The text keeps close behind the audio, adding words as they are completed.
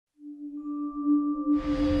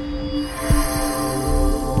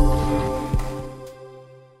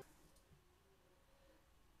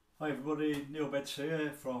everybody, Neil Betts here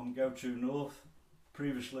from Go True North.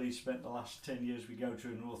 Previously spent the last 10 years with Go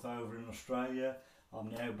True North over in Australia. I'm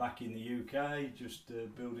now back in the UK, just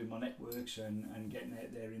building my networks and getting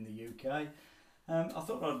out there in the UK. I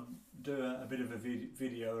thought I'd do a bit of a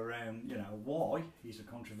video around, why is a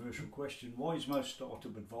controversial question. Why is most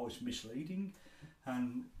startup advice misleading?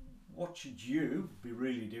 And what should you be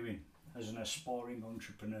really doing as an aspiring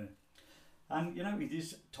entrepreneur? And it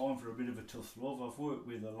is time for a bit of a tough love. I've worked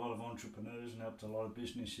with a lot of entrepreneurs and helped a lot of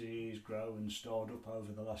businesses grow and start up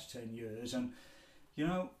over the last 10 years. And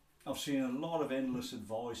I've seen a lot of endless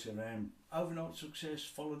advice around overnight success,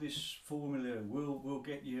 follow this formula, we'll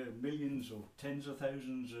get you millions or tens of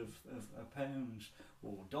thousands of pounds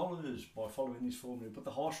or dollars by following this formula. But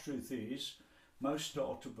the harsh truth is, most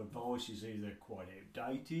startup advice is either quite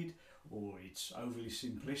outdated, or it's overly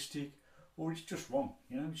simplistic, or it's just wrong,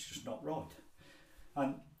 it's just not right.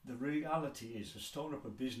 And the reality is, a startup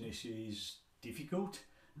of business is difficult,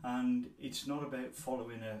 and it's not about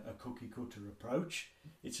following a cookie cutter approach.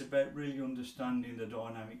 It's about really understanding the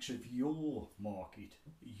dynamics of your market,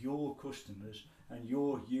 your customers, and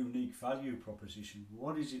your unique value proposition.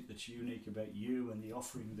 What is it that's unique about you and the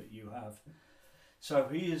offering that you have? So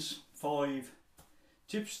here's 5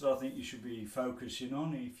 tips that I think you should be focusing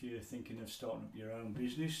on if you're thinking of starting up your own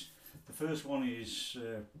business. The first one is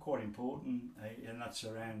quite important, and that's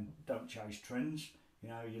around don't chase trends.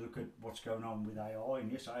 You look at what's going on with AI,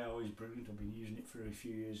 and yes, AI is brilliant. I've been using it for a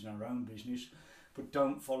few years in our own business, but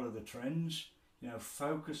don't follow the trends.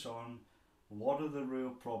 Focus on what are the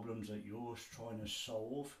real problems that you're trying to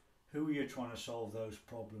solve, who are you trying to solve those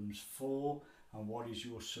problems for, and what is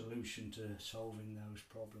your solution to solving those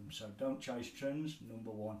problems. So don't chase trends,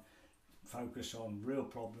 number 1. Focus on real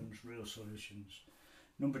problems, real solutions.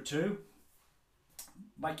 Number 2,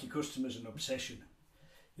 make your customers an obsession.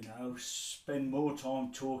 Spend more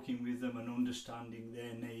time talking with them and understanding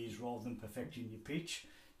their needs rather than perfecting your pitch.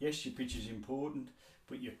 Yes, your pitch is important,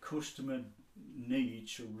 but your customer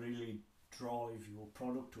needs should really drive your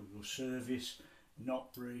product or your service,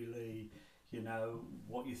 not really,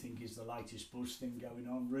 what you think is the latest buzz thing going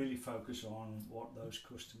on. Really focus on what those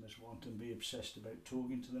customers want and be obsessed about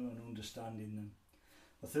talking to them and understanding them.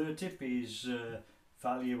 The third tip is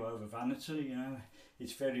value over vanity.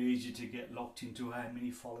 It's very easy to get locked into how many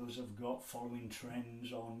followers I've got, following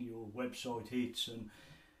trends on your website hits, and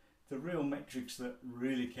the real metrics that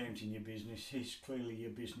really count in your business is clearly your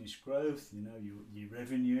business growth, your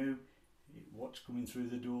revenue, what's coming through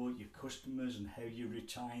the door, your customers and how you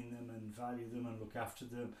retain them and value them and look after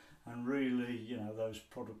them, and really those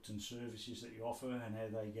products and services that you offer and how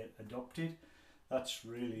they get adopted. That's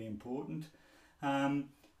really important. And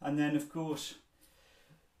then of course,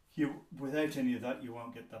 without any of that, you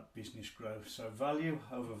won't get that business growth. So value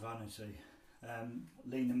over vanity.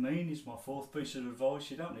 Lean and mean is my 4th piece of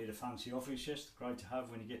advice. You don't need a fancy office. Yes, it's great to have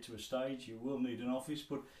when you get to a stage. You will need an office,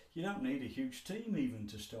 but you don't need a huge team even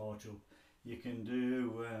to start up. You can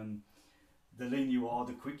do the lean you are,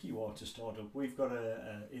 the quick you are to start up. We've got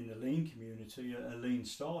in the lean community a lean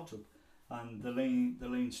startup, and the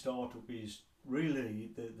lean startup is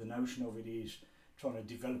really the notion of it is trying to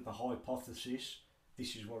develop a hypothesis.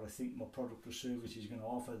 This is what I think my product or service is going to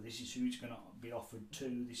offer. This is who it's going to be offered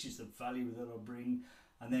to. This is the value that I bring,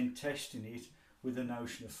 and then testing it with the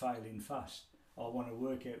notion of failing fast. I want to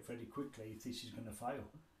work out very quickly if this is going to fail.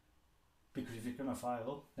 Because if it's going to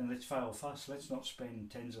fail, then let's fail fast. Let's not spend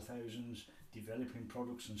tens of thousands developing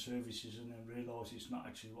products and services and then realise it's not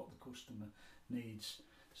actually what the customer needs.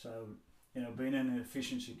 So, being an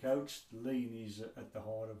efficiency coach, lean is at the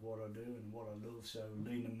heart of what I do and what I love. So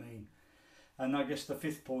lean and mean. And I guess the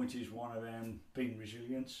 5th point is one around being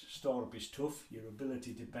resilient. Startup is tough. Your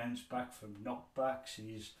ability to bounce back from knockbacks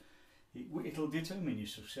it'll determine your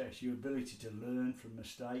success. Your ability to learn from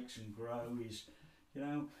mistakes and grow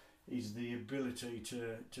is the ability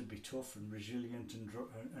to be tough and resilient and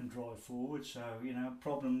drive forward. So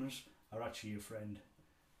problems are actually your friend.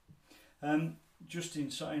 Just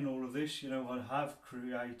in saying all of this, I have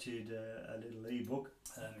created a little ebook.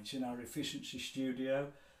 It's in our efficiency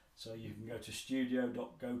studio. So you can go to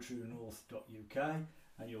studio.gotruenorth.uk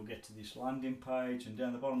and you'll get to this landing page, and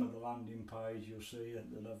down the bottom of the landing page you'll see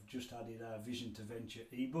that I've just added our Vision to Venture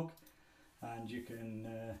ebook, and you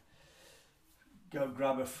can go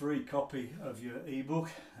grab a free copy of your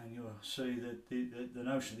ebook, and you'll see that the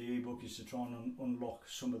notion of the ebook is to try and unlock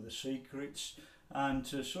some of the secrets and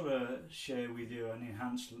to sort of share with you an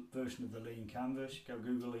enhanced version of the Lean Canvas. Go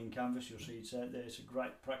Google Lean Canvas, you'll see it's out there. It's a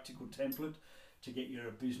great practical template to get your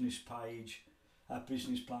business plan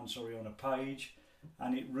on a page,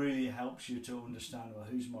 and it really helps you to understand, well,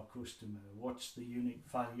 who's my customer, what's the unique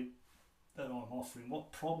value that I'm offering,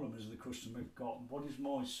 what problem has the customer got, and what is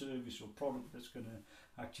my service or product that's going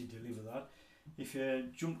to actually deliver that. If you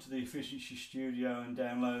jump to the Efficiency Studio and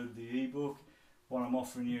download the ebook, what I'm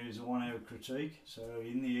offering you is a 1 hour critique. So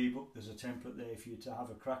in the ebook there's a template there for you to have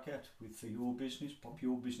a crack at for your business. Pop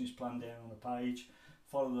your business plan down on a page,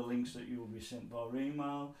 follow the links that you'll be sent via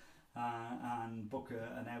email, and book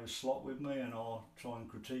an hour slot with me, and I'll try and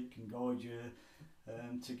critique and guide you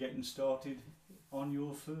to getting started on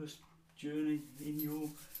your first journey in your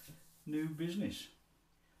new business.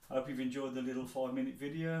 I hope you've enjoyed the little 5-minute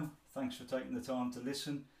video. Thanks for taking the time to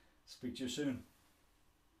listen. Speak to you soon.